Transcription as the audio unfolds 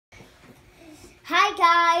Hi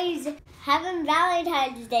guys! Happy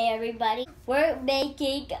Valentine's Day, everybody. We're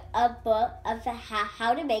making a book of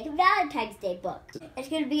how to make a Valentine's Day book. It's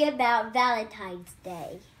going to be about Valentine's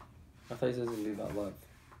Day. I thought you said it was going to be about love.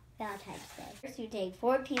 Valentine's Day. First you take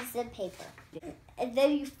 4 pieces of paper. And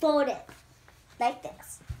then you fold it like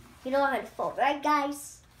this. You know how to fold, right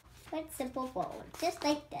guys? Quite simple fold. Just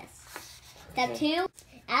like this. Step 2,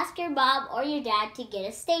 ask your mom or your dad to get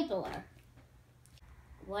a stapler.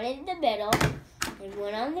 One in the middle, and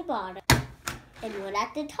one on the bottom, and one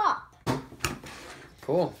at the top.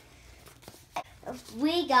 Cool.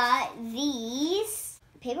 We got these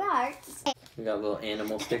paper hearts. We got little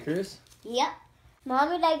animal stickers. Yep.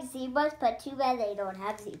 Mommy likes zebras, but too bad they don't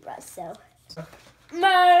have zebras, so.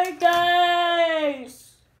 Markers!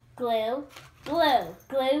 Glue, glue,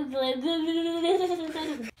 glue, glue, glue,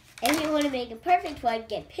 glue. If you want to make a perfect one,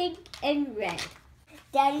 get pink and red.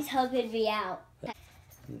 Daddy's helping me out.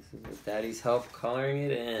 This is with Daddy's help coloring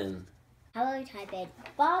it in. How about we type in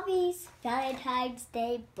Bobby's Valentine's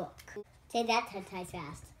Day book? Say that 10 times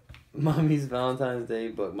fast. Mommy's Valentine's Day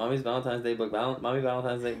book. Mommy's Valentine's Day book. Mommy's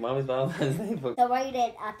Valentine's Day. Mommy's Valentine's Day book. So write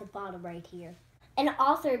it at the bottom right here. And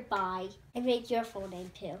authored by, and make your full name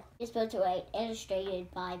too. You're supposed to write illustrated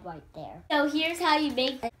by right there. So here's how you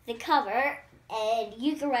make the cover. And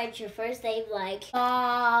you can write your first name like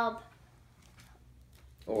Bob.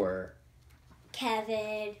 Or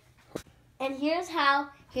Kevin. And here's how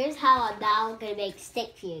I'm now gonna make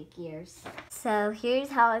stick figures. So here's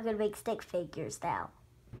how I'm gonna make stick figures now.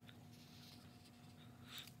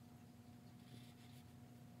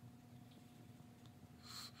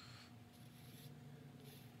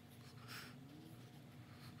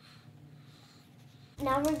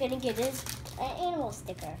 Now we're gonna get this animal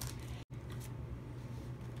sticker.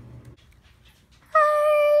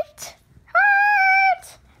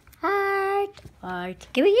 Heart.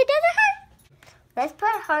 Give me another heart. Let's put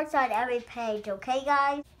hearts on every page, okay,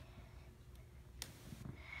 guys?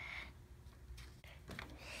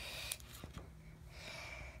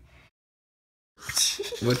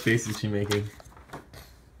 what face is she making?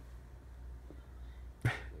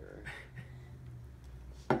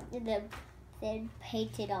 And then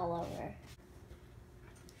paint it all over.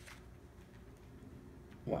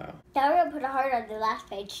 Wow. Now we're gonna put a heart on the last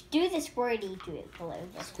page. Do the squirty glue.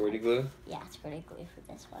 Squirty glue? Yeah, squirty glue for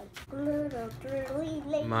this one.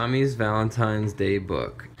 Mommy's Valentine's Day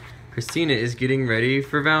book. Christina is getting ready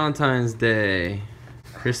for Valentine's Day.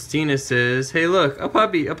 Christina says, "Hey, look, a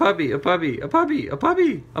puppy, a puppy, a puppy, a puppy, a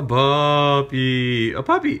puppy, a puppy, a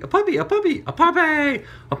puppy, a puppy, a puppy, a puppy,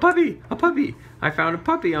 a puppy, a puppy. I found a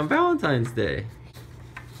puppy on Valentine's Day.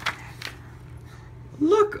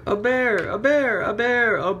 Look, a bear, a bear, a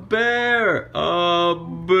bear, a bear, a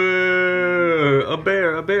bear, a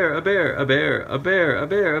bear, a bear, a bear, a bear, a bear, a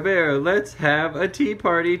bear, a bear. Let's have a tea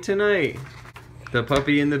party tonight." The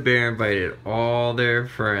puppy and the bear invited all their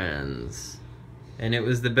friends. And it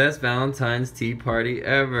was the best Valentine's tea party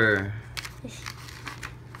ever.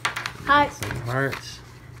 Hearts. Some hearts.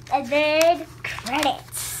 And then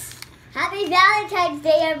credits. Happy Valentine's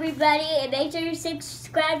Day, everybody. And make sure you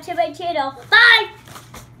subscribe to my channel. Bye!